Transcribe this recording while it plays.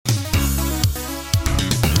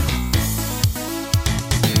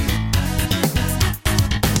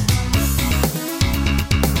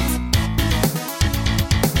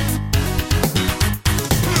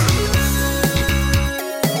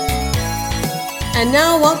And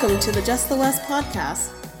now, welcome to the Just the West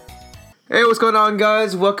podcast. Hey, what's going on,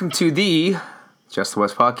 guys? Welcome to the Just the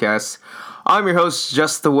West podcast. I'm your host,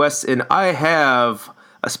 Just the West, and I have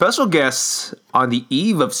a special guest on the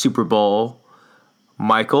eve of Super Bowl,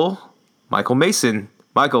 Michael Mason.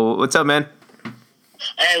 Michael, what's up, man?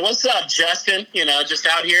 Hey, what's up, Justin? Just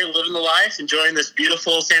out here living the life, enjoying this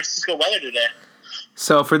beautiful San Francisco weather today.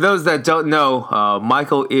 So, for those that don't know,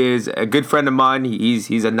 Michael is a good friend of mine.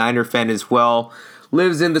 He's a Niner fan as well.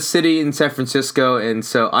 Lives in the city in San Francisco, and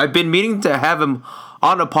so I've been meaning to have him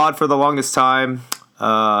on a pod for the longest time,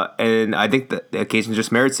 and I think that the occasion just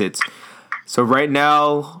merits it. So right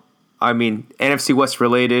now, NFC West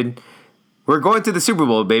related, we're going to the Super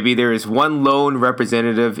Bowl, baby. There is one lone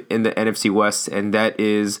representative in the NFC West, and that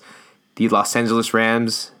is the Los Angeles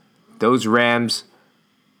Rams. Those Rams,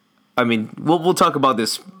 we'll talk about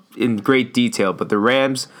this in great detail, but the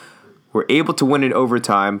Rams were able to win in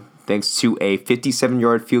overtime thanks to a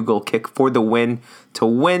 57-yard field goal kick for the win to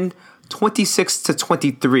win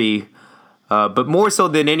 26-23. But more so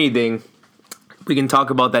than anything, we can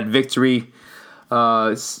talk about that victory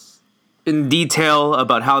in detail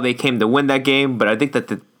about how they came to win that game. But I think that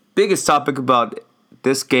the biggest topic about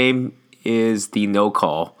this game is the no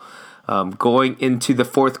call. Going into the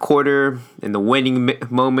fourth quarter in the winning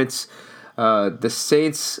moments, the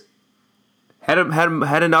Saints had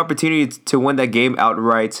an opportunity to win that game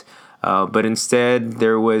outright, but instead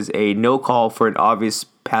there was a no call for an obvious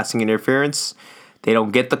passing interference. They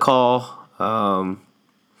don't get the call.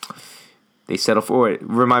 They settle for it.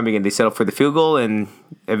 Remind me again. They settle for the field goal, and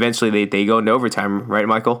eventually they go into overtime. Right,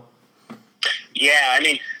 Michael? Yeah,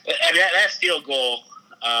 that field goal,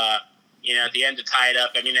 at the end to tie it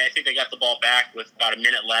up. I think they got the ball back with about a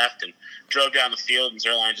minute left and drove down the field, and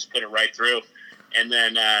Zerline just put it right through. And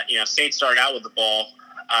then, Saints started out with the ball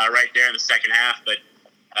right there in the second half, but,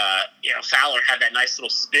 Fowler had that nice little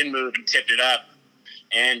spin move and tipped it up,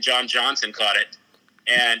 and John Johnson caught it.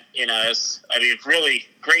 And, really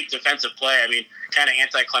great defensive play. Kind of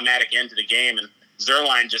anticlimactic end to the game, and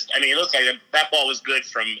Zerline it looked like that ball was good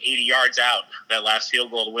from 80 yards out, that last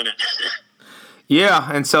field goal to win it. Yeah,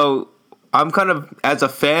 and so I'm kind of, as a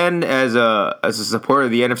fan, as a supporter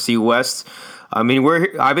of the NFC West, I've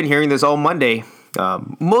been hearing this all Monday,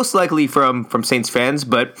 most likely from Saints fans,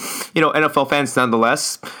 but NFL fans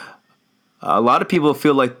nonetheless. A lot of people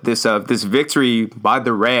feel like this victory by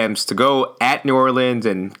the Rams to go at New Orleans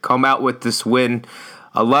and come out with this win.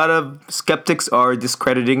 A lot of skeptics are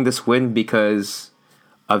discrediting this win because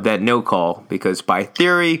of that no call. Because by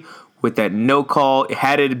theory, with that no call,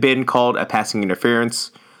 had it been called a passing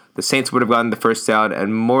interference, the Saints would have gotten the first down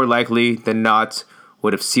and more likely than not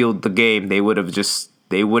would have sealed the game. They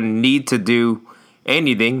wouldn't need to do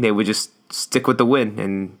anything. They would just stick with the win,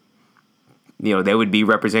 and they would be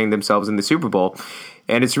representing themselves in the Super Bowl.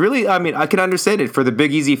 And it's really, I can understand it for the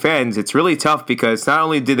Big Easy fans. It's really tough because not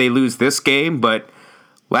only did they lose this game, but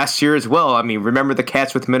last year as well. Remember the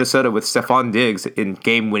catch with Minnesota with Stephon Diggs in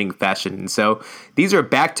game-winning fashion. And so these are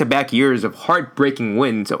back-to-back years of heartbreaking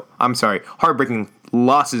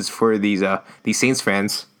losses for these Saints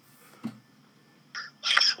fans.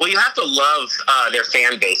 Well, you have to love their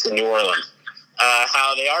fan base in New Orleans.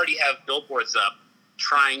 How they already have billboards up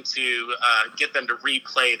trying to get them to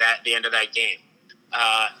replay the end of that game.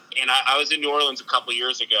 And I was in New Orleans a couple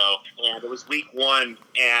years ago, and it was week one,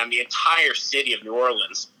 and the entire city of New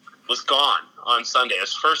Orleans was gone on Sunday. It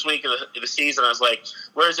was the first week of the season. I was like,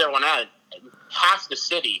 where's everyone at? Half the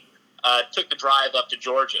city took the drive up to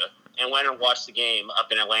Georgia and went and watched the game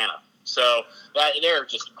up in Atlanta. So they're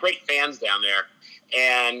just great fans down there.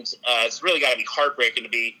 And it's really got to be heartbreaking to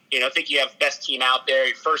be, I think you have the best team out there,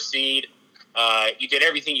 your first seed. You did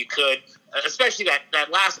everything you could, especially that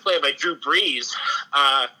last play by Drew Brees.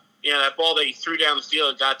 That ball that he threw down the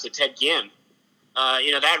field and got to Ted Ginn.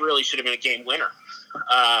 That really should have been a game winner.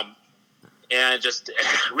 And just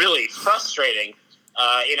really frustrating.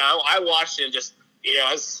 I watched it and just,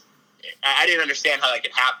 I didn't understand how that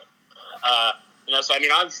could happen. So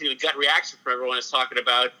obviously the gut reaction from everyone is talking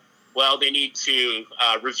about, well, they need to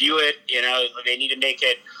review it. They need to make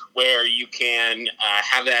it where you can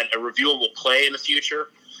have that a reviewable play in the future.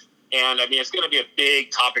 And, it's going to be a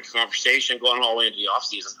big topic of conversation going all the way into the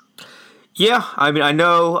offseason. Yeah, I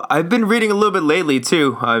know. I've been reading a little bit lately,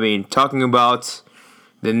 too. Talking about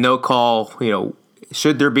the no call,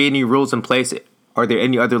 should there be any rules in place? Are there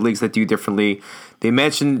any other leagues that do differently? They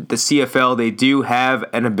mentioned the CFL. They do have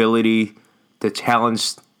an ability to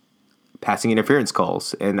challenge passing interference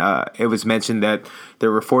calls. And it was mentioned that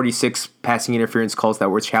there were 46 passing interference calls that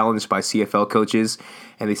were challenged by CFL coaches.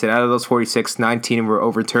 And they said out of those 46, 19 were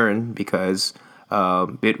overturned because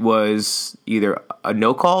It was either a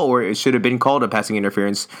no call or it should have been called a passing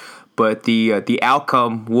interference, but the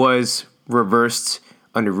outcome was reversed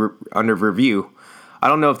under review. I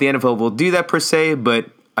don't know if the NFL will do that per se, but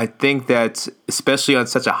I think that especially on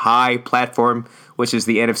such a high platform, which is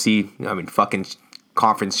the NFC, fucking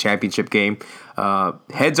conference championship game,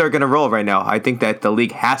 heads are going to roll right now. I think that the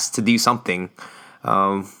league has to do something.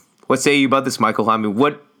 What say you about this, Michael?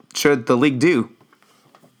 What should the league do?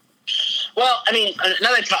 Well,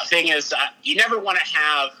 another tough thing is you never want to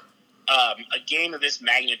have a game of this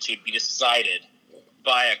magnitude be decided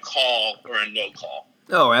by a call or a no call.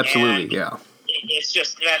 Oh, absolutely, and yeah. It's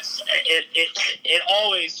just it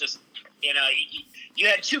always just you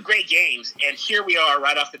had two great games, and here we are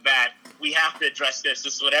right off the bat. We have to address this.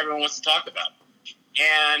 This is what everyone wants to talk about,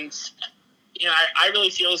 and I really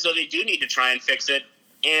feel as though they do need to try and fix it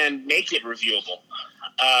and make it reviewable.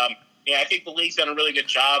 I think the league's done a really good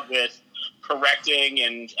job with correcting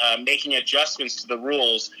and making adjustments to the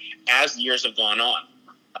rules as the years have gone on.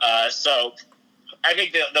 So I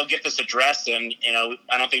think they'll get this addressed, and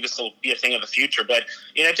I don't think this will be a thing of the future, but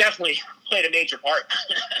definitely played a major part.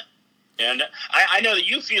 And I know that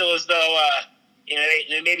you feel as though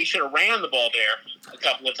they maybe should have ran the ball there a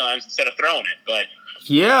couple of times instead of throwing it, but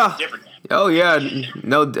yeah. Different. Oh yeah,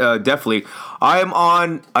 no, definitely. I am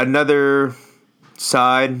on another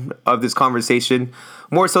side of this conversation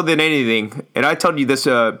more so than anything, and I told you this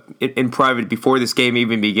in private before this game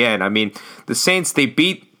even began. The Saints, they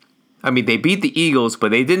beat the Eagles,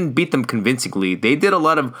 but they didn't beat them convincingly. They did a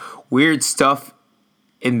lot of weird stuff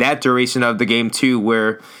in that duration of the game too,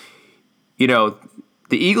 where the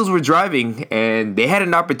Eagles were driving and they had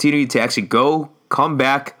an opportunity to actually come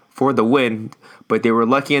back for the win, but they were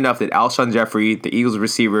lucky enough that Alshon Jeffrey, the Eagles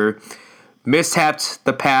receiver, mishapped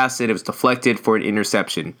the pass and it was deflected for an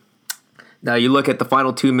interception. Now you look at the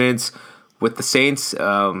final 2 minutes with the Saints,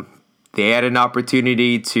 they had an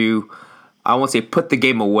opportunity to, I won't say put the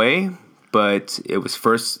game away, but it was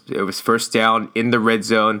first down in the red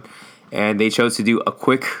zone, and they chose to do a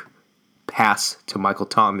quick pass to Michael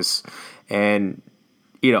Thomas. And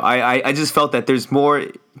I just felt that there's more.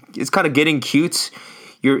 It's kind of getting cute.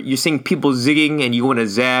 You're seeing people zigging, and you want to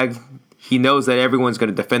zag. He knows that everyone's going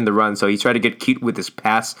to defend the run, so he tried to get cute with his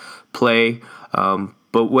pass play.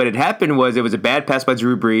 But what had happened was it was a bad pass by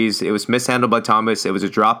Drew Brees. It was mishandled by Thomas. It was a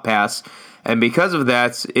drop pass. And because of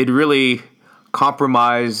that, it really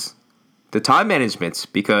compromised the time management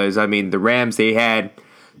because, the Rams, they had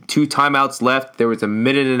 2 timeouts left. There was a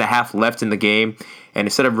minute and a half left in the game. And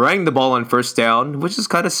instead of running the ball on first down, which is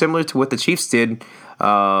kind of similar to what the Chiefs did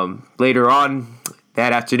later on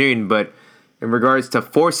that afternoon, but in regards to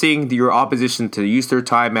forcing your opposition to use their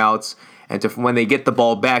timeouts and to when they get the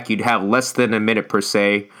ball back, you'd have less than a minute per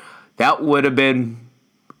se. That would have been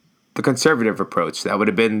the conservative approach. That would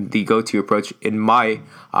have been the go-to approach in my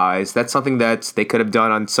eyes. That's something that they could have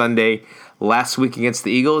done on Sunday last week against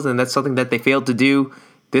the Eagles, and that's something that they failed to do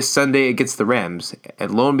this Sunday against the Rams.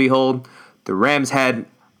 And lo and behold, the Rams had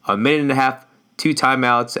a minute and a half, 2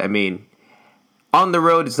 timeouts. On the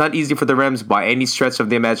road, it's not easy for the Rams by any stretch of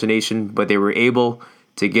the imagination, but they were able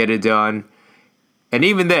to get it done. And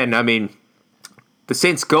even then, the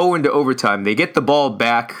Saints go into overtime. They get the ball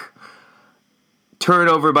back.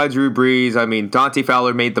 Turnover by Drew Brees. Dante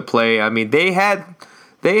Fowler made the play. They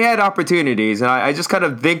had opportunities, and I just kind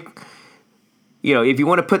of think, if you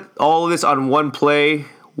want to put all of this on one play,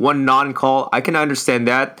 one non-call, I can understand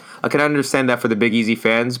that. I can understand that for the Big Easy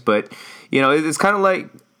fans, but it's kind of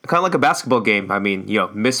like a basketball game.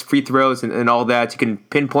 Missed free throws and all that. You can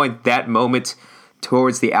pinpoint that moment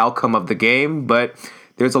towards the outcome of the game, but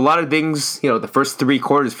there's a lot of things, the first 3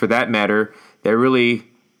 quarters for that matter, that really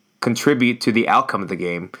contribute to the outcome of the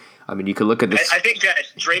game. You could look at this. I think that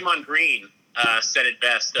Draymond Green said it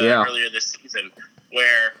best earlier this season,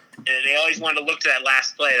 where they always wanted to look to that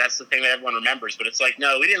last play. That's the thing that everyone remembers. But it's like,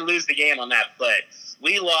 no, we didn't lose the game on that play.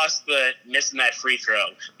 We lost missing that free throw,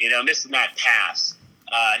 missing that pass,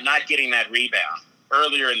 not getting that rebound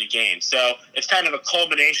earlier in the game. So it's kind of a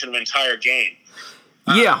culmination of an entire game.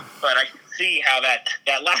 Yeah. But I can see how that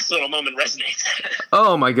last little moment resonates.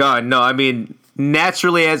 Oh, my God. No,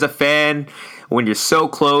 naturally as a fan, when you're so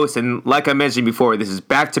close, and like I mentioned before, this is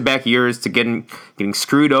back-to-back years to getting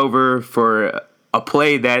screwed over for a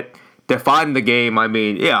play that defined the game.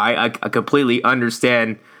 I completely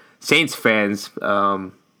understand Saints fans.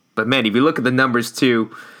 But, man, if you look at the numbers, too,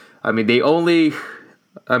 they only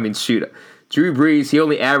Drew Brees, he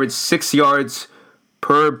only averaged 6 yards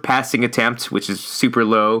per passing attempt, which is super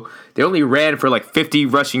low. They only ran for 50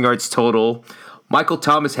 rushing yards total. Michael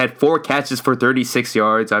Thomas had 4 catches for 36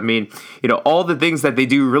 yards. All the things that they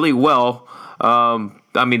do really well,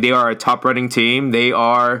 I mean, they are a top running team. They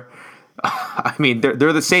are, I mean,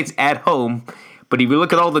 they're the Saints at home. But if you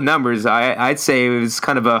look at all the numbers, I'd say it was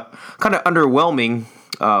kind of underwhelming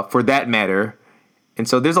for that matter. And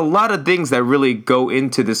so there's a lot of things that really go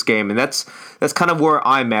into this game, and that's kind of where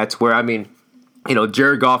I'm at. Where I mean,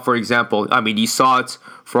 Jared Goff, for example. I mean, you saw it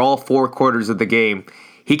for all 4 quarters of the game.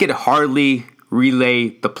 He could hardly relay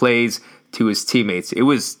the plays to his teammates. It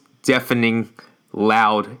was deafening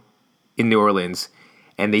loud in New Orleans,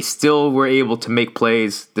 and they still were able to make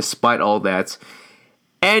plays despite all that.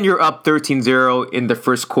 And you're up 13-0 in the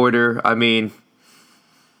first quarter. I mean,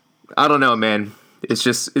 I don't know, man. It's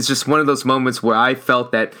just one of those moments where I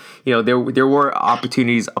felt that there were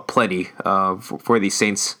opportunities aplenty for these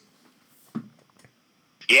Saints.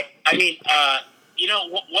 Yeah, I mean,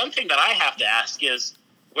 one thing that I have to ask is,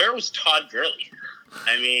 where was Todd Gurley?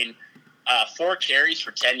 I mean, 4 carries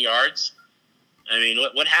for 10 yards. I mean,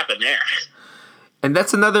 what happened there? And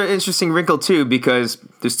that's another interesting wrinkle too, because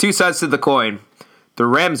there's 2 sides to the coin. The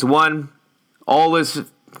Rams won. All is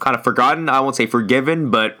kind of forgotten. I won't say forgiven,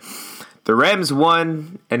 but the Rams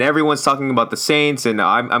won, and everyone's talking about the Saints, and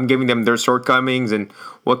I'm giving them their shortcomings and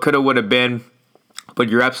what could have, would have been. But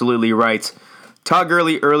you're absolutely right. Todd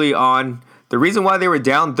Gurley early on, the reason why they were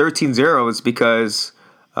down 13-0 is because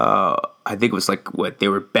I think it was they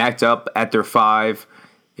were backed up at their 5.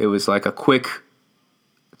 It was like a quick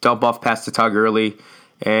dump off pass to Todd Gurley,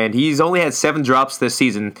 and he's only had 7 drops this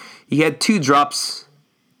season. He had 2 drops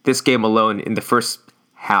this game alone in the first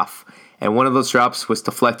half. And one of those drops was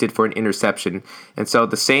deflected for an interception. And so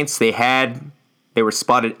the Saints, they were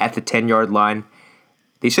spotted at the 10-yard line.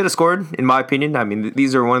 They should have scored, in my opinion. I mean,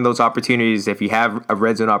 these are one of those opportunities. If you have a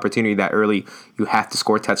red zone opportunity that early, you have to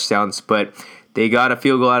score touchdowns. But they got a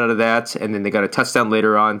field goal out of that, and then they got a touchdown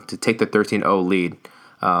later on to take the 13-0 lead.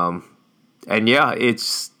 And yeah,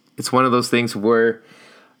 it's one of those things where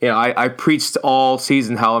I preached all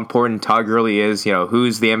season how important Todd Gurley is.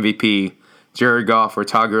 Who's the MVP? Jared Goff or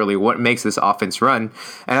Todd Gurley, what makes this offense run?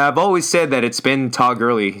 And I've always said that it's been Todd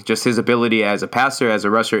Gurley, just his ability as a passer, as a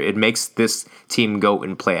rusher. It makes this team go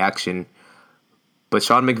and play action. But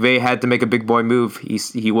Sean McVay had to make a big boy move.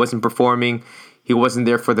 He wasn't performing. He wasn't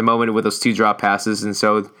there for the moment with those 2 drop passes. And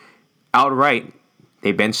so outright,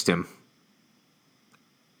 they benched him.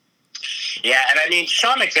 Yeah, and I mean,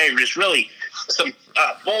 Sean McVay was really some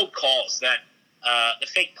bold calls. That the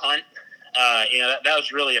fake punt, that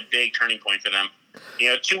was really a big turning point for them.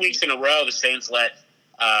 2 weeks in a row, the Saints let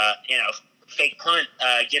fake punt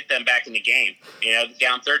get them back in the game.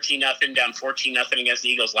 Down 13-0, down 14-0 against the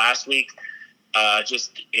Eagles last week.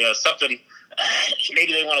 Something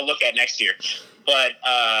maybe they want to look at next year. But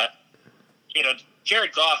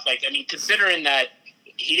Jared Goff, considering that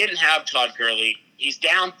he didn't have Todd Gurley, he's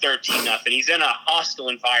down 13-0. He's in a hostile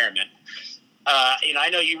environment. I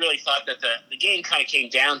know you really thought that the game kind of came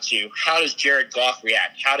down to how does Jared Goff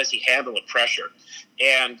react? How does he handle the pressure?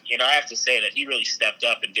 And, I have to say that he really stepped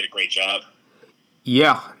up and did a great job.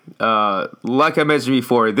 Yeah. Like I mentioned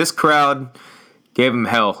before, this crowd gave him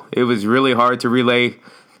hell. It was really hard to relay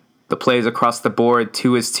the plays across the board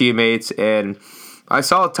to his teammates. And I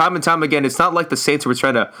saw it time and time again. It's not like the Saints were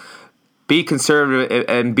trying to be conservative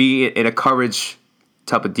and be in a coverage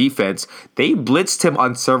type of defense. They blitzed him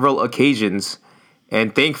on several occasions,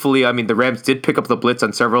 and thankfully, the Rams did pick up the blitz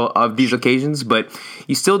on several of these occasions, but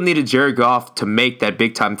you still needed Jared Goff to make that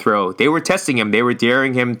big-time throw. They were testing him. They were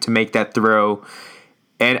daring him to make that throw,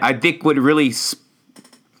 and I think what really,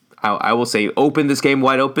 I will say, opened this game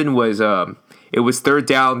wide open was it was 3rd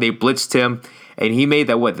down. They blitzed him, and he made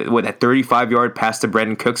that 35-yard pass to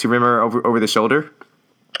Brandon Cooks, you remember, over the shoulder?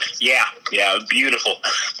 Yeah, it was beautiful.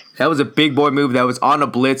 That was a big boy move. That was on a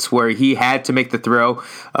blitz where he had to make the throw.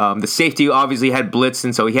 The safety obviously had blitz,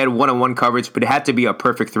 and so he had one-on-one coverage, but it had to be a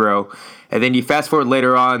perfect throw. And then you fast forward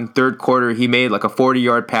later on, 3rd quarter, he made like a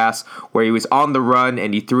 40-yard pass where he was on the run,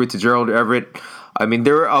 and he threw it to Gerald Everett.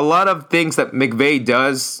 There are a lot of things that McVay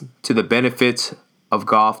does to the benefit of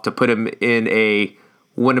Goff to put him in a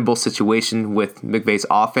winnable situation with McVay's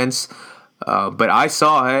offense. But I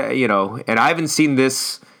saw, and I haven't seen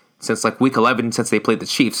this since week 11, since they played the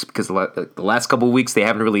Chiefs, because the last couple of weeks they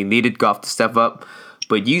haven't really needed Goff to step up.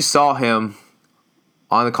 But you saw him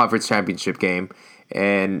on the conference championship game,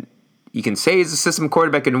 and you can say he's a system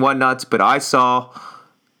quarterback and whatnot, but I saw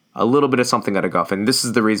a little bit of something out of Goff, and this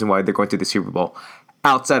is the reason why they're going to the Super Bowl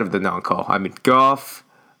outside of the non-call. Goff,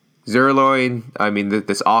 Zerloin,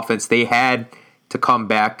 this offense, they had to come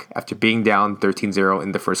back after being down 13-0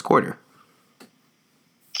 in the first quarter.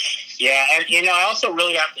 Yeah, and I also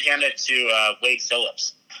really have to hand it to Wade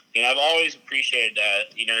Phillips. I've always appreciated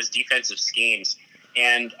his defensive schemes.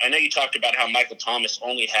 And I know you talked about how Michael Thomas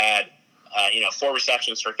only had, 4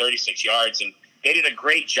 receptions for 36 yards, and they did a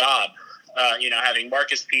great job, having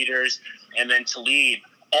Marcus Peters and then Talib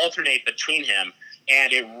alternate between him,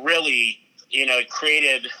 and it really,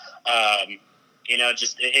 created,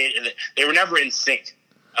 they were never in sync.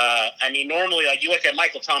 Normally, like you look at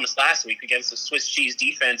Michael Thomas last week against the Swiss cheese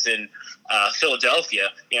defense in Philadelphia,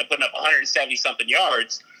 putting up 170-something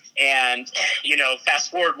yards, and, fast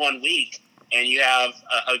forward 1 week, and you have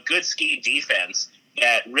a good scheme defense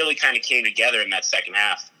that really kind of came together in that second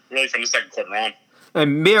half, really from the second quarter on.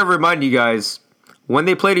 And may I remind you guys, when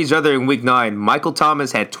they played each other in Week 9, Michael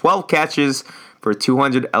Thomas had 12 catches for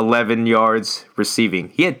 211 yards receiving.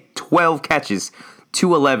 He had 12 catches,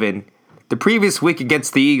 211. The previous week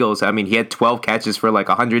against the Eagles, he had 12 catches for like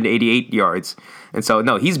 188 yards. And so,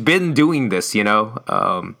 no, he's been doing this, I'll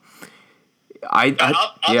tell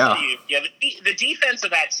you, the defense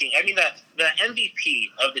of that team, the MVP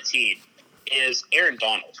of the team is Aaron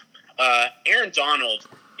Donald. Aaron Donald,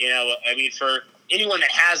 for anyone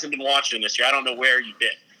that hasn't been watching this year, I don't know where you've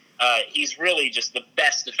been. He's really just the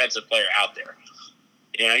best defensive player out there.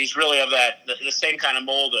 He's really of the same kind of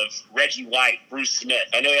mold of Reggie White, Bruce Smith.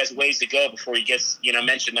 I know he has ways to go before he gets,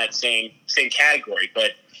 mentioned that same category,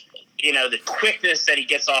 but, the quickness that he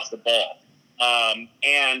gets off the ball,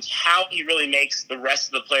 and how he really makes the rest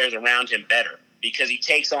of the players around him better because he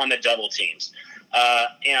takes on the double teams.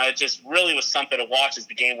 It just really was something to watch as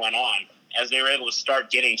the game went on, as they were able to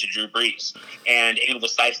start getting to Drew Brees and able to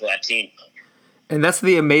stifle that team. And that's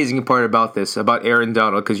the amazing part about this, about Aaron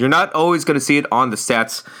Donald, because you're not always going to see it on the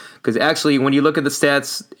stats. Because actually, when you look at the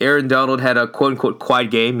stats, Aaron Donald had a quote-unquote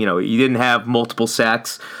quiet game. He didn't have multiple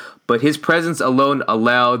sacks, but his presence alone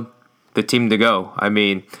allowed the team to go.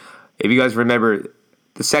 If you guys remember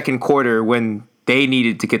the second quarter when they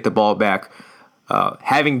needed to get the ball back,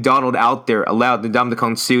 having Donald out there allowed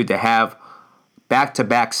Ndamukong Suh to have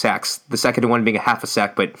back-to-back sacks, the second one being a half a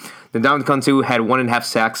sack, but Ndamukong Suh had 1.5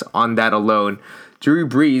 sacks on that alone. Drew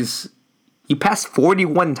Brees, he passed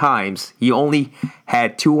 41 times. He only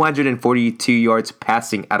had 242 yards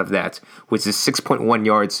passing out of that, which is 6.1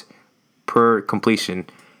 yards per completion.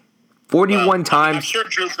 41 times. I'm sure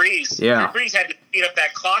Drew Brees had to speed up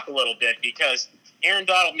that clock a little bit because Aaron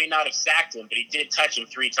Donald may not have sacked him, but he did touch him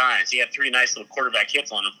 3 times. He had 3 nice little quarterback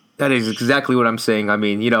hits on him. That is exactly what I'm saying.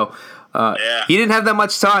 He didn't have that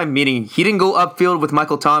much time, meaning he didn't go upfield with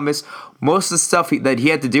Michael Thomas. Most of the stuff that he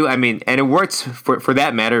had to do, and it worked for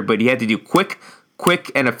that matter, but he had to do quick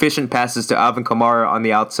and efficient passes to Alvin Kamara on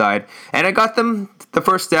the outside. And it got them the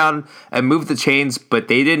first down and moved the chains, but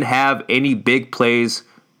they didn't have any big plays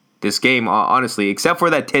this game, honestly, except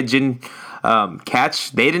for that Ted Ginn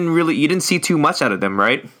catch. You didn't see too much out of them,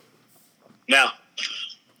 right? No.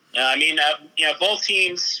 Both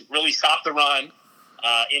teams really stopped the run.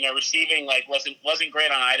 Receiving wasn't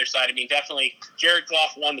great on either side. Definitely Jared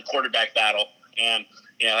Goff won the quarterback battle, and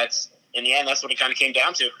that's in the end that's what it kind of came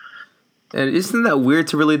down to. And isn't that weird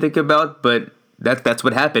to really think about? But that's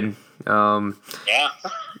what happened.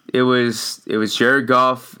 It was Jared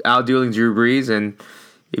Goff outdueling Drew Brees, and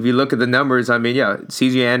if you look at the numbers,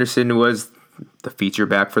 C.J. Anderson was the feature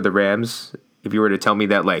back for the Rams. If you were to tell me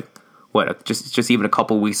that, just even a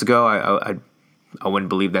couple weeks ago, I wouldn't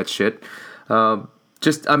believe that shit.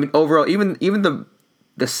 Overall, even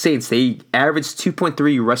the Saints, they averaged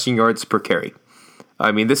 2.3 rushing yards per carry.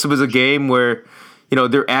 This was a game where,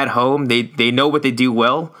 they're at home, they know what they do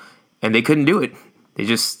well, and they couldn't do it. They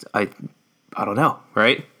just, I don't know,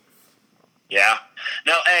 right? Yeah.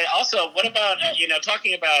 Now, also, what about,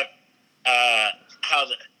 talking about how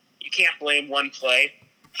you can't blame one play.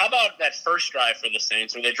 How about that first drive for the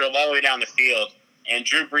Saints where they drove all the way down the field and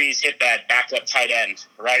Drew Brees hit that backed-up tight end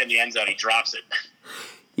right in the end zone? He drops it.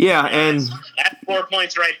 Yeah, and that's 4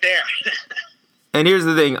 points right there. And here's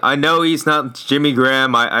the thing. I know he's not Jimmy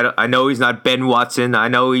Graham. I know he's not Ben Watson. I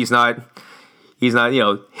know he's not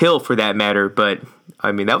Hill for that matter. But,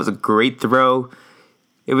 that was a great throw.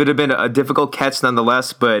 It would have been a difficult catch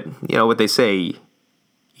nonetheless. But, what they say,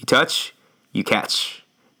 you touch, you catch.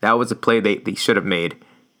 That was a play they should have made.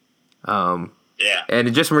 Yeah.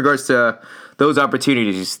 And just in regards to those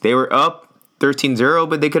opportunities, they were up 13-0,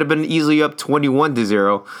 but they could have been easily up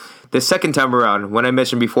 21-0. The second time around, when I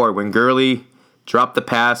mentioned before, when Gurley dropped the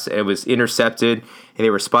pass and it was intercepted and they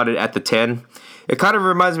were spotted at the 10, it kind of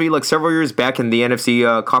reminds me like several years back in the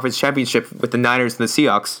NFC Conference Championship with the Niners and the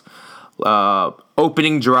Seahawks.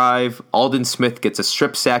 Opening drive, Aldon Smith gets a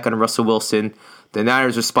strip sack on Russell Wilson. The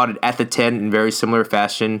Niners are spotted at the 10 in very similar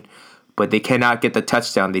fashion, but they cannot get the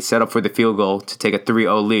touchdown. They set up for the field goal to take a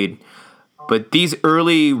 3-0 lead. But these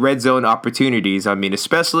early red zone opportunities,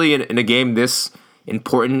 especially in a game this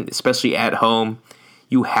important, especially at home.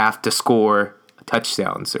 You have to score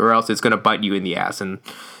touchdowns, or else it's going to bite you in the ass. And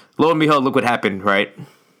lo and behold, look what happened, right?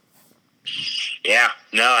 Yeah,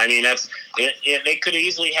 no, I mean they could have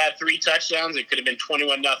easily had 3 touchdowns. It could have been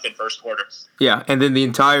 21-0 first quarter. Yeah, and then the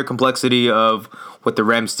entire complexity of what the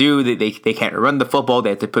Rams do, they can't run the football. They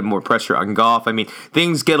have to put more pressure on Goff. I mean,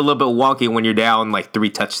 things get a little bit wonky when you're down like 3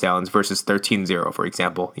 touchdowns versus 13-0, for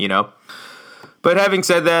example, you know? But having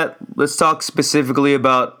said that, let's talk specifically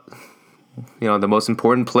about, the most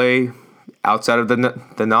important play outside of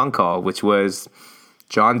the non-call, which was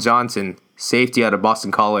John Johnson, safety out of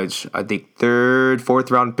Boston College. I think 3rd, 4th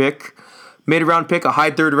round pick, mid-round pick, a high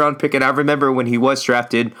 3rd round pick. And I remember when he was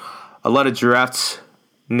drafted, a lot of draft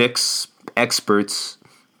Knicks experts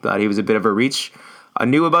thought he was a bit of a reach. I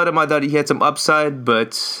knew about him. I thought he had some upside,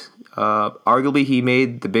 but arguably he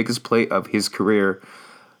made the biggest play of his career.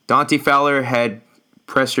 Dante Fowler had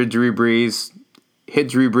pressured Drew Brees, hit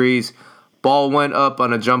Drew Brees, ball went up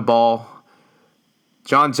on a jump ball.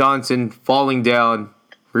 John Johnson falling down,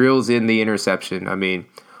 reels in the interception. I mean,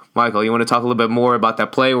 Michael, you want to talk a little bit more about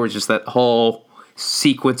that play or just that whole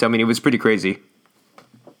sequence? I mean, it was pretty crazy.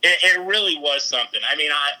 It really was something. I mean,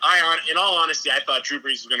 I in all honesty, I thought Drew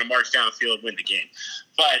Brees was going to march down the field and win the game.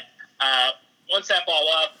 But once that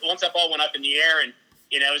ball went up in the air, and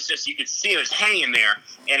it's just, you could see it was hanging there,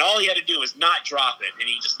 and all he had to do was not drop it, and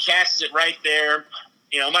he just catches it right there.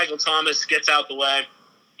 Michael Thomas gets out the way,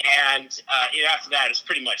 and after that, it's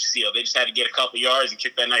pretty much sealed. They just had to get a couple yards and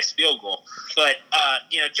kick that nice field goal. But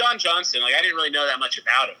John Johnson, I didn't really know that much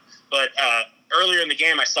about him, but earlier in the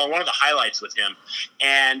game, I saw one of the highlights with him,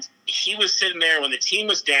 and he was sitting there when the team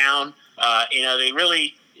was down.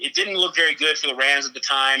 It didn't look very good for the Rams at the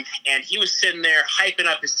time, and he was sitting there hyping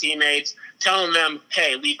up his teammates, telling them,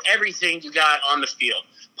 hey, leave everything you got on the field.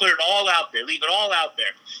 Put it all out there. Leave it all out there.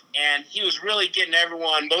 And he was really getting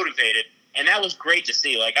everyone motivated, and that was great to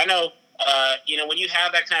see. I know, when you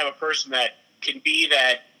have that kind of a person that can be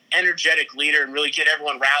that energetic leader and really get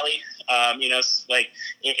everyone rallied,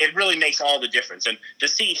 it really makes all the difference. And to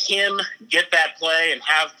see him get that play and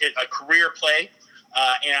have it a career play,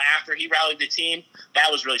 after he rallied the team, that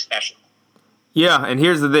was really special. Yeah, and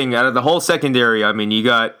here's the thing. Out of the whole secondary, I mean, you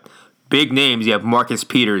got big names. You have Marcus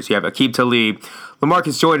Peters. You have Aqib Talib.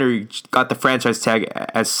 LaMarcus Joyner got the franchise tag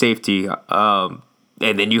as safety. And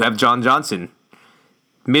then you have John Johnson.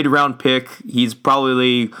 Mid-round pick. He's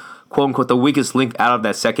probably, quote-unquote, the weakest link out of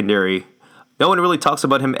that secondary. No one really talks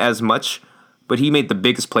about him as much, but he made the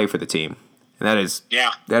biggest play for the team. And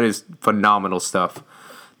that is phenomenal stuff.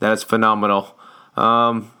 That is phenomenal.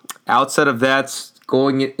 Outside of that,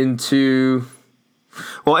 going into...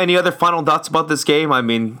 Well, any other final thoughts about this game? I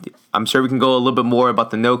mean, I'm sure we can go a little bit more about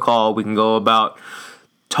the no call. We can go about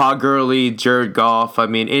Todd Gurley, Jared Goff. I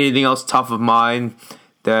mean, anything else top of mind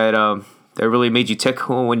that that really made you tick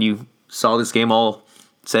when you saw this game all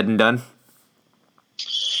said and done?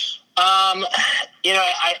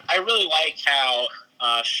 I really like how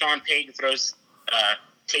Sean Payton throws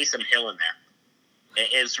Taysom Hill in there.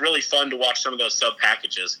 It's really fun to watch some of those sub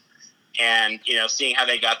packages, and seeing how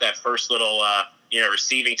they got that first little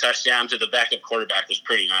receiving touchdown to the backup quarterback was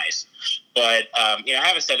pretty nice. But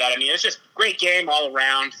having said that, I mean, it's just a great game all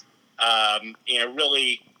around.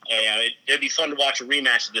 Really, it'd be fun to watch a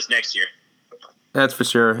rematch of this next year. That's for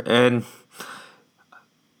sure. And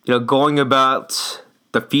going about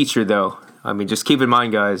the feature, though, I mean, just keep in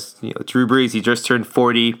mind, guys, Drew Brees, he just turned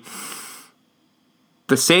 40.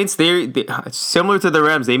 The Saints, they similar to the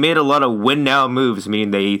Rams, they made a lot of win-now moves,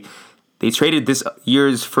 meaning they traded this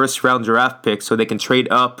year's first-round draft pick so they can trade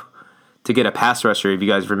up to get a pass rusher, if you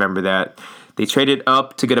guys remember that. They traded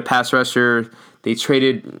up to get a pass rusher. They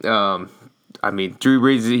traded, Drew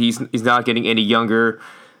Brees, he's not getting any younger.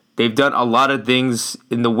 They've done a lot of things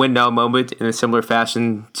in the win-now moment in a similar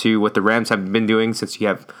fashion to what the Rams have been doing since you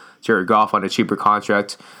have Jared Goff on a cheaper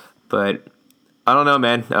contract. But I don't know,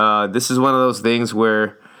 man. This is one of those things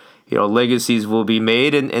where legacies will be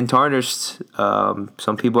made and tarnished.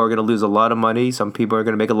 Some people are going to lose a lot of money. Some people are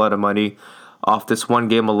going to make a lot of money off this one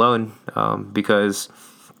game alone because,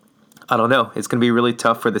 I don't know, it's going to be really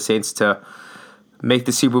tough for the Saints to make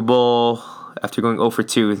the Super Bowl after going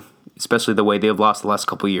 0-2, especially the way they've lost the last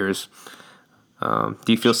couple of years. Do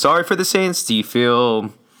you feel sorry for the Saints? Do you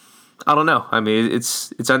feel... I don't know. I mean, it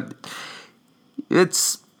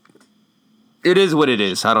is what it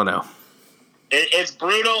is. I don't know. It's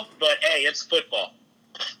brutal, but hey, it's football.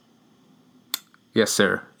 Yes,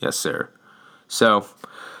 sir. Yes, sir. So,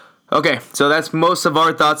 okay. So that's most of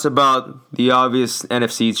our thoughts about the obvious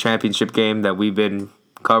NFC Championship game that we've been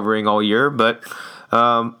covering all year. But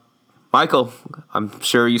Michael, I'm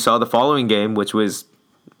sure you saw the following game, which was,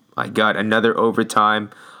 my God, another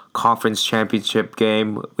overtime conference championship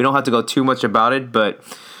game. We don't have to go too much about it, but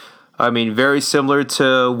I mean, very similar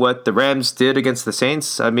to what the Rams did against the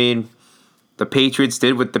Saints. I mean, the Patriots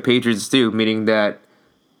did what the Patriots do, meaning that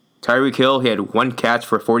Tyreek Hill, he had one catch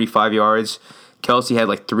for 45 yards. Kelsey had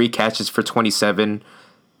like 3 catches for 27.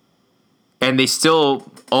 And they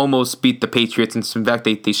still almost beat the Patriots. In fact,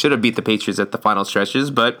 they should have beat the Patriots at the final stretches.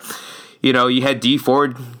 But, you know, you had Dee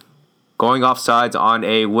Ford going off sides on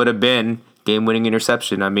a would-have-been game-winning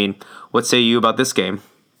interception. I mean, what say you about this game?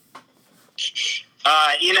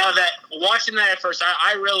 That watching that at first,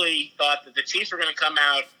 I really thought that the Chiefs were going to come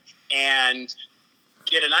out and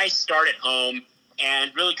get a nice start at home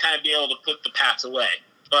and really kind of be able to put the Pats away.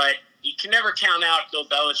 But you can never count out Bill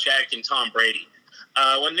Belichick and Tom Brady.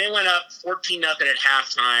 When they went up 14-0 at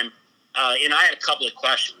halftime, I had a couple of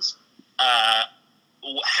questions.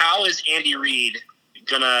 How is Andy Reid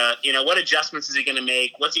going to, what adjustments is he going to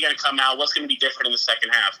make? What's he going to come out? What's going to be different in the second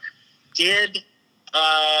half? Did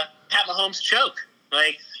Pat Mahomes choke?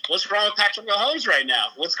 Like, what's wrong with Patrick Mahomes right now?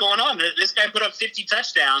 What's going on? This guy put up 50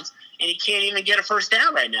 touchdowns, and he can't even get a first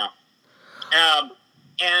down right now.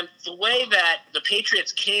 And the way that the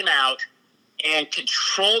Patriots came out and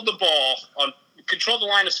controlled the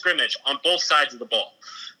line of scrimmage on both sides of the ball.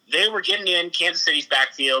 They were getting in Kansas City's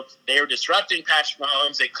backfield. They were disrupting Patrick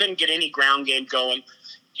Mahomes. They couldn't get any ground game going.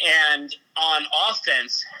 And on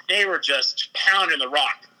offense, they were just pounding the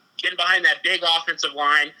rock, getting behind that big offensive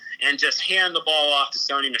line and just hand the ball off to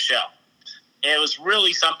Sony Michel. And it was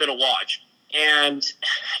really something to watch. And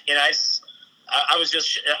I was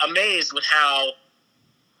just amazed with how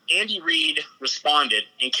Andy Reid responded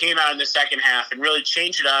and came out in the second half and really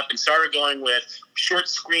changed it up and started going with short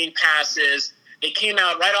screen passes. They came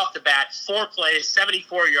out right off the bat, 4 plays,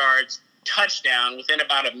 74 yards, touchdown within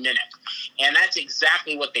about a minute. And that's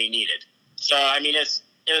exactly what they needed. So, I mean, it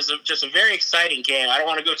was just a very exciting game. I don't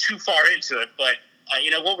want to go too far into it, but,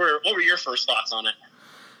 what were your first thoughts on it?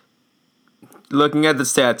 Looking at the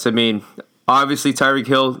stats, I mean, obviously Tyreek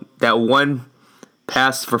Hill, that one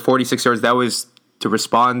pass for 46 yards, that was to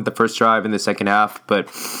respond the first drive in the second half. But,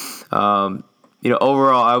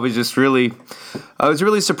 overall, I was really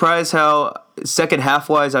surprised how second half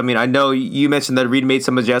wise, I mean, I know you mentioned that Reid made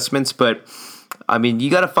some adjustments, but I mean,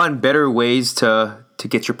 you got to find better ways to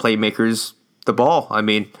get your playmakers the ball. I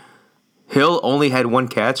mean, Hill only had 1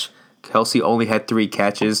 catch. Kelsey only had 3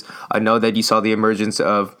 catches. I know that you saw the emergence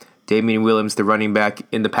of Damian Williams, the running back,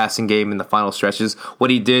 in the passing game in the final stretches. What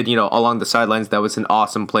he did, along the sidelines, that was an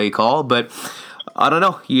awesome play call. But I don't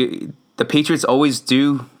know. The Patriots always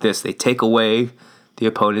do this. They take away the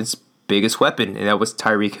opponent's biggest weapon, and that was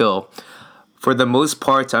Tyreek Hill. For the most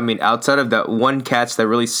part, I mean, outside of that one catch that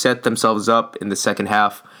really set themselves up in the second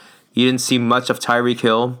half, you didn't see much of Tyreek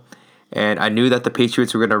Hill. And I knew that the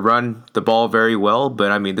Patriots were going to run the ball very well,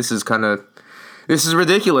 but I mean, this is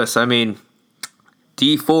ridiculous. I mean,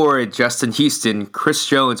 Dee Ford, Justin Houston, Chris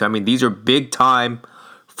Jones, I mean, these are big-time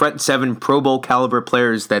front 7 Pro Bowl caliber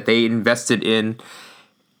players that they invested in,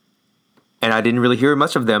 and I didn't really hear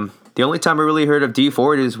much of them. The only time I really heard of Dee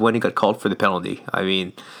Ford is when he got called for the penalty. I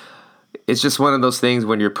mean, it's just one of those things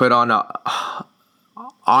when you're put on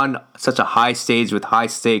such a high stage with high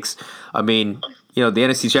stakes. I mean, the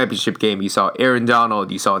NFC Championship game, you saw Aaron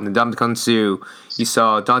Donald, you saw Ndamukong Suh, you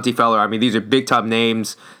saw Dante Fowler. I mean, these are big-time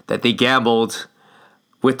names that they gambled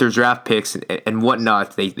with their draft picks and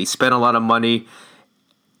whatnot. They spent a lot of money.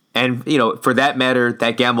 And, for that matter,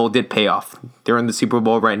 that gamble did pay off. They're in the Super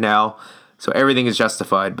Bowl right now, so everything is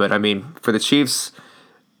justified. But, I mean, for the Chiefs,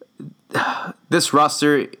 this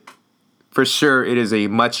roster, for sure, it is a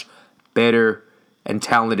much better and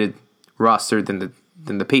talented roster than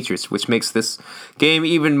the Patriots, which makes this game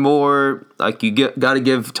even more, like, you got to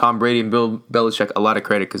give Tom Brady and Bill Belichick a lot of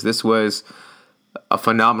credit, because this was a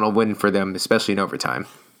phenomenal win for them, especially in overtime.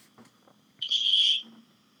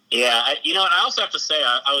 Yeah, I also have to say,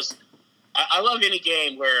 I love any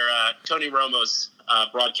game where Tony Romo's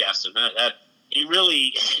broadcasting. That he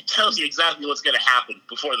really tells you exactly what's going to happen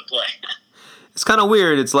before the play. It's kind of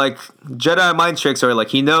weird. It's like Jedi mind tricks, or like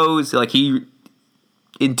he knows, like he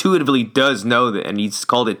intuitively does know that, and he's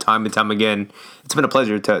called it time and time again. It's been a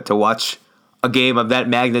pleasure to watch a game of that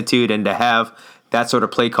magnitude and to have that sort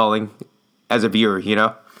of play calling as a viewer, Yeah,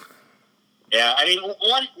 I mean,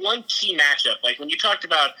 one key matchup, like when you talked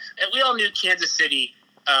about, and we all knew Kansas City,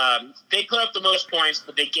 they put up the most points,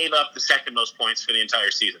 but they gave up the second most points for the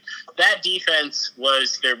entire season. That defense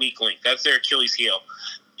was their weak link. That's their Achilles heel.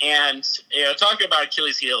 And, talking about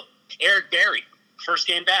Achilles heel, Eric Berry, first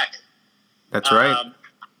game back. That's right.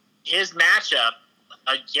 His matchup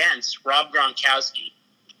against Rob Gronkowski.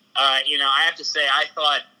 I have to say, I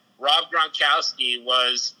thought Rob Gronkowski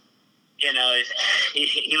was,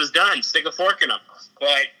 he was done. Stick a fork in him.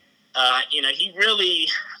 But, he really,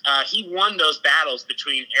 he won those battles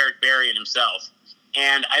between Eric Berry and himself.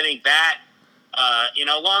 And I think that,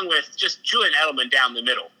 along with just Julian Edelman down the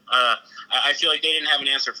middle, I feel like they didn't have an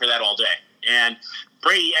answer for that all day. And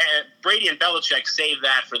Brady and Belichick saved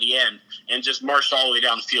that for the end and just marched all the way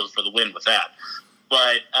down the field for the win with that.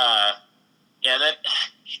 But, that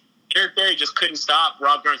Eric Berry just couldn't stop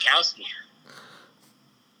Rob Gronkowski.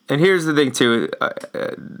 And here's the thing, too.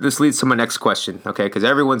 This leads to my next question, okay? Because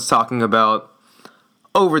everyone's talking about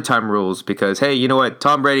overtime rules because, hey, you know what?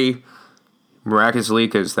 Tom Brady, miraculously,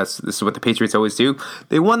 because this is what the Patriots always do,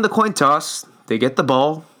 they won the coin toss, they get the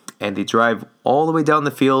ball, and they drive all the way down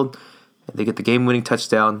the field, and they get the game-winning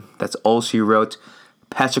touchdown. That's all she wrote.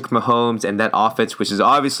 Patrick Mahomes and that offense, which is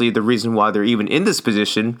obviously the reason why they're even in this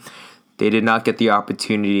position, they did not get the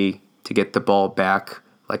opportunity to get the ball back.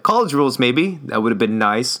 Like college rules, maybe. That would have been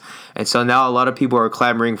nice. And so now a lot of people are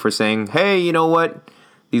clamoring for saying, hey, you know what?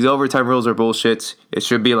 These overtime rules are bullshit. It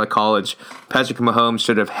should be like college. Patrick Mahomes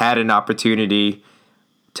should have had an opportunity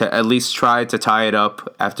to at least try to tie it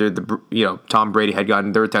up after Tom Brady had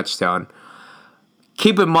gotten their touchdown.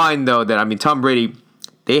 Keep in mind, though, that, Tom Brady,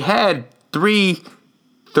 they had 3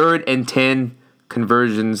 3rd and 10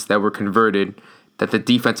 conversions that were converted that the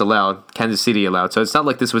defense allowed, Kansas City allowed. So it's not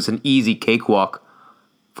like this was an easy cakewalk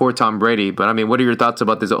for Tom Brady. But, what are your thoughts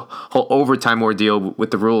about this whole overtime ordeal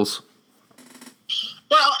with the rules?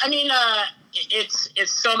 Well, it's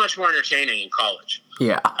so much more entertaining in college.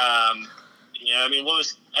 Yeah. I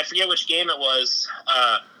forget which game it was,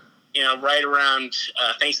 right around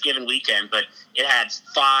Thanksgiving weekend, but it had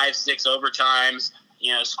 5-6 overtimes.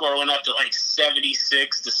 Score went up to like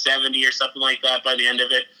 76-70 or something like that by the end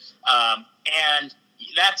of it. And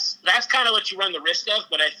that's kind of what you run the risk of,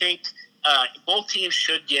 but I think both teams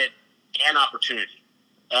should get an opportunity.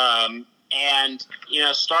 And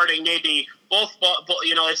starting maybe both,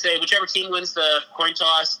 let's say whichever team wins the coin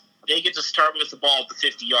toss, they get to start with the ball at the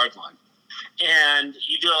 50-yard line. And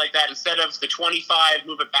you do it like that instead of the 25,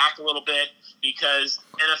 move it back a little bit because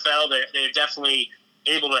NFL, they're definitely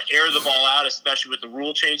able to air the ball out, especially with the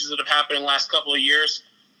rule changes that have happened in the last couple of years.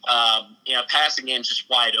 Passing game's just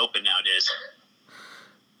wide open nowadays.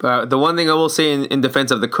 But the one thing I will say in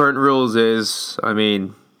defense of the current rules is,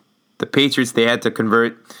 the Patriots, they had to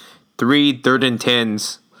convert 3 3rd and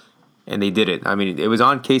 10s, and they did it. It was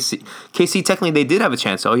on KC. KC, technically, they did have a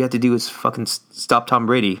chance. All you had to do is fucking stop Tom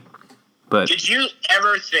Brady. But did you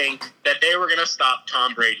ever think that they were going to stop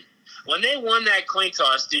Tom Brady? When they won that coin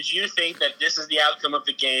toss, did you think that this is the outcome of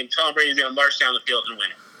the game? Tom Brady's going to march down the field and win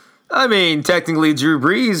it? Technically, Drew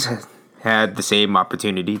Brees had the same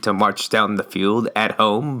opportunity to march down the field at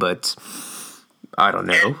home, but I don't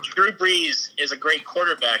know. And Drew Brees is a great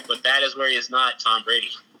quarterback, but that is where he is not Tom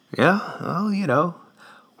Brady. Yeah, well,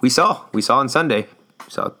 we saw on Sunday.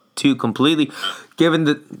 So two completely given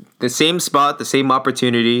the same spot, the same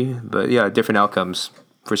opportunity, but yeah, different outcomes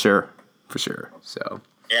for sure. So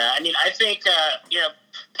yeah, I think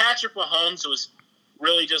Patrick Mahomes was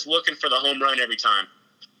really just looking for the home run every time,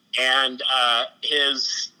 and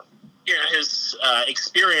his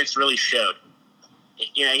experience really showed.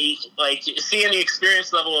 He seeing the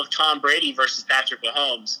experience level of Tom Brady versus Patrick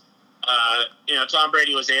Mahomes. Tom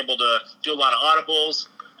Brady was able to do a lot of audibles,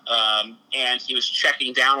 and he was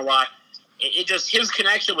checking down a lot. It just his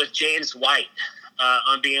connection with James White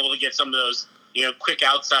on being able to get some of those quick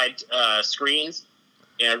outside screens.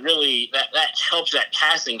 Really that helps that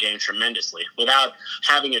passing game tremendously without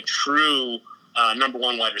having a true number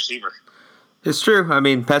one wide receiver. It's true.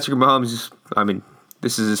 Patrick Mahomes,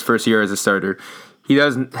 this is his first year as a starter. He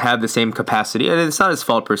doesn't have the same capacity, and it's not his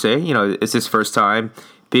fault per se. It's his first time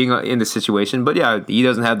being in the situation. But yeah, he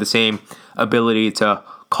doesn't have the same ability to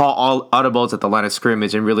call all audibles at the line of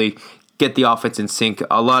scrimmage and really get the offense in sync.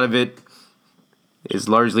 A lot of it is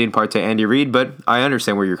largely in part to Andy Reid, but I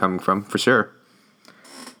understand where you're coming from for sure.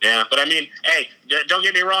 Yeah, but hey, don't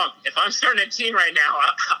get me wrong. If I'm starting a team right now,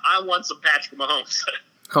 I want some Patrick Mahomes.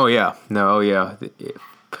 Oh, yeah. No, yeah.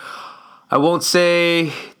 I won't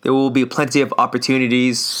say there will be plenty of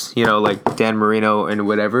opportunities, like Dan Marino and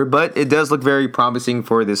whatever, but it does look very promising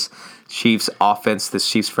for this Chiefs offense, this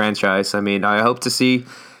Chiefs franchise. I hope to see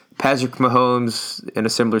Patrick Mahomes in a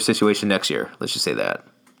similar situation next year. Let's just say that.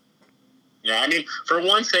 Yeah, for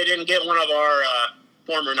once they didn't get one of our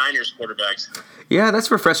former Niners quarterbacks. Yeah, that's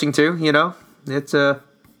refreshing too, It's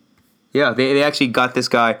they actually got this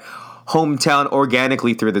guy hometown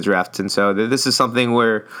organically through the draft, and so this is something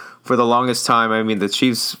where for the longest time, the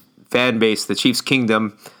Chiefs fan base, the Chiefs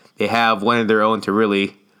Kingdom, they have one of their own to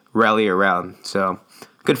really rally around. So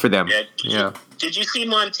good for them. Yeah. Did you see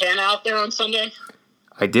Montana out there on Sunday?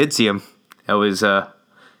 I did see him. That was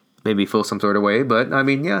made me feel some sort of way, but I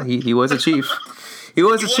mean, yeah, he was a Chief. He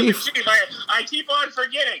was a Chief. I keep on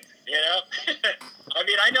forgetting, you know. I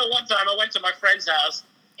mean, I know one time I went to my friend's house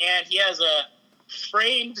and he has a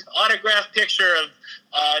framed autographed picture of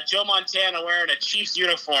Joe Montana wearing a Chiefs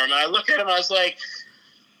uniform, and I looked at him. I was like,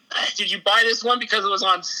 "Did you buy this one because it was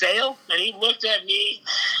on sale?" And he looked at me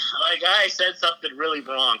like I said something really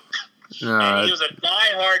wrong. And he was a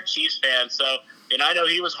diehard Chiefs fan, so and I know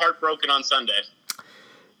he was heartbroken on Sunday.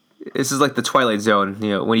 This is like the Twilight Zone, you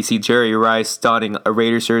know, when you see Jerry Rice donning a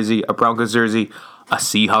Raiders jersey, a Broncos jersey, a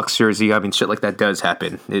Seahawks jersey. I mean, shit like that does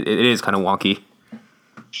happen. It is kind of wonky.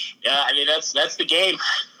 Yeah, I mean that's the game.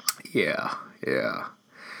 Yeah.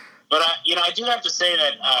 But I do have to say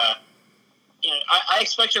that I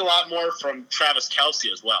expected a lot more from Travis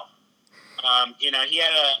Kelce as well.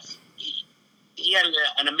 He had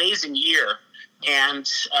an amazing year, and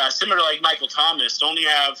similar to like Michael Thomas, to only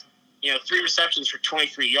have 3 receptions for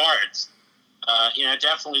 23 yards. It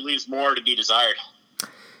definitely leaves more to be desired.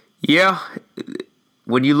 Yeah,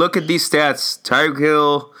 when you look at these stats, Tyreek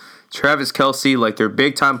Hill, Travis Kelce, like they're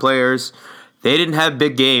big time players. They didn't have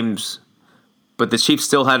big games, but the Chiefs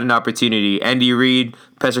still had an opportunity. Andy Reid,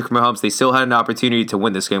 Patrick Mahomes, they still had an opportunity to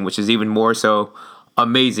win this game, which is even more so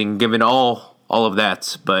amazing given all of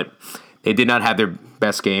that. But they did not have their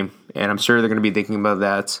best game, and I'm sure they're going to be thinking about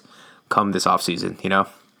that come this offseason, Yeah,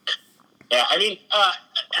 I mean,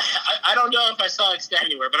 I don't know if I saw it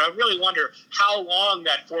anywhere, but I really wonder how long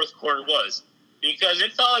that fourth quarter was. Because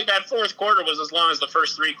it felt like that fourth quarter was as long as the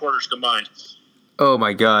first 3 quarters combined. Oh,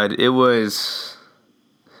 my God. It was...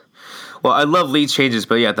 Well, I love lead changes,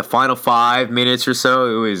 but yeah, the final 5 minutes or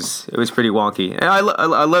so, it was pretty wonky. And I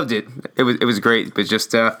loved it. It was great, but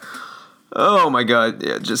just... oh, my God.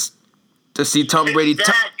 Yeah, just to see Tom Brady...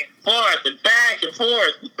 Back and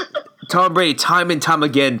forth. Tom Brady, time and time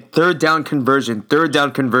again, third down conversion.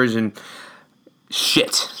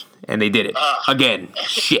 Shit. And they did it. Again.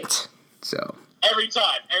 Shit. So... Every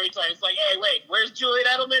time. It's like, hey, wait, where's Julian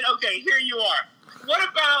Edelman? Okay, here you are. What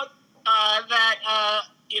about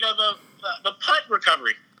the punt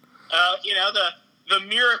recovery? The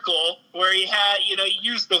miracle where he had, he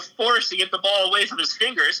used the force to get the ball away from his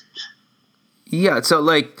fingers. Yeah, so,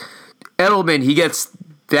 like, Edelman, he gets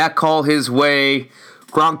that call his way.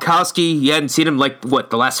 Gronkowski, you hadn't seen him,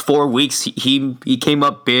 the last 4 weeks. He came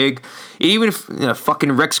up big. Even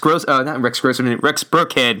fucking Rex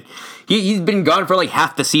Burkhead, he's been gone for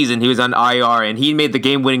half the season. He was on IR, and he made the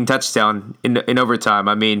game-winning touchdown in overtime.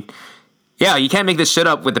 I mean, yeah, you can't make this shit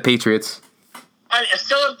up with the Patriots.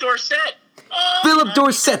 Philip Dorsett. Philip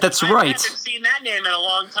Dorsett, that's right. I haven't seen that name in a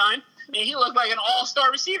long time. I mean, he looked like an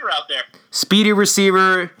all-star receiver out there. Speedy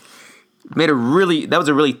receiver. That was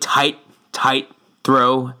a really tight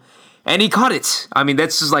throw, and he caught it. I mean,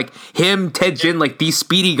 that's just like him, Ted Ginn, these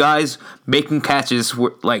speedy guys making catches.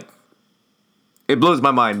 It blows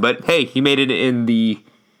my mind. But hey, he made it in the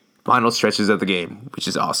final stretches of the game, which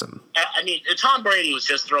is awesome. I mean, Tom Brady was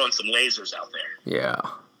just throwing some lasers out there.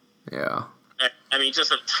 Yeah. I mean,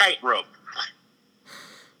 just a tightrope.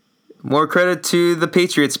 More credit to the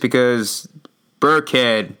Patriots because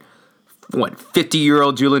Burkhead,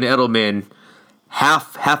 50-year-old Julian Edelman,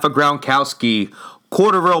 half a Gronkowski,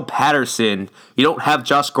 Cordarrelle Patterson. You don't have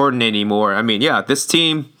Josh Gordon anymore. I mean, yeah, this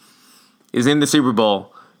team is in the Super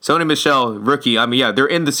Bowl. Sony Michel, rookie. I mean, yeah, they're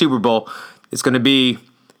in the Super Bowl. It's going to be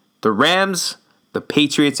the Rams, the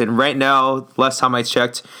Patriots, and right now, last time I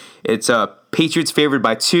checked, it's Patriots favored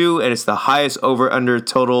by 2, and it's the highest over-under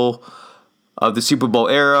total of the Super Bowl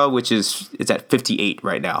era, it's at 58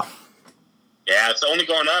 right now. Yeah, it's only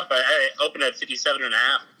going up. I opened at 57.5.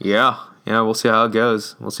 Yeah, we'll see how it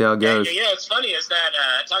goes. Yeah, what's funny is that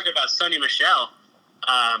talking about Sony Michel,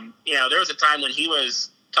 there was a time when he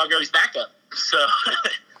was Todd Gurley's backup. So,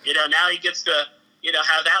 now he gets to,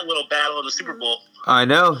 have that little battle in the Super Bowl. I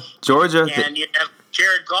know, Georgia. And you have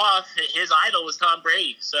Jared Goff, his idol was Tom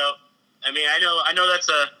Brady. So, I mean, I know that's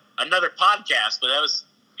another podcast, but that was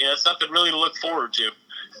something really to look forward to.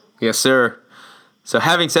 Yes, sir. So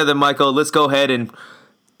having said that, Michael, let's go ahead and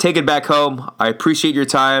take it back home. I appreciate your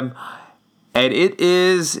time. And it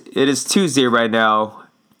is Tuesday right now.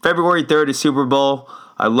 February 3rd is Super Bowl.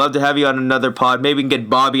 I'd love to have you on another pod. Maybe we can get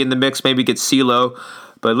Bobby in the mix. Maybe get CeeLo.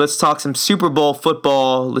 But let's talk some Super Bowl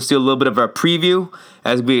football. Let's do a little bit of a preview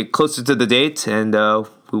as we get closer to the date. And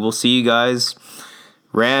we will see you guys.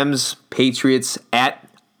 Rams, Patriots at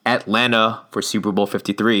Atlanta for Super Bowl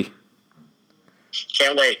 53.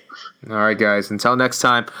 Can't wait. All right, guys. Until next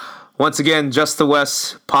time, Once again, Just the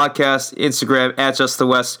West podcast, Instagram at Just the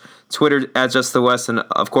West, Twitter at Just the West, and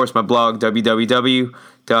of course my blog,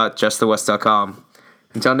 www.justthewest.com.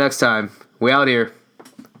 Until next time, we out here.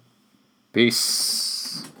 Peace.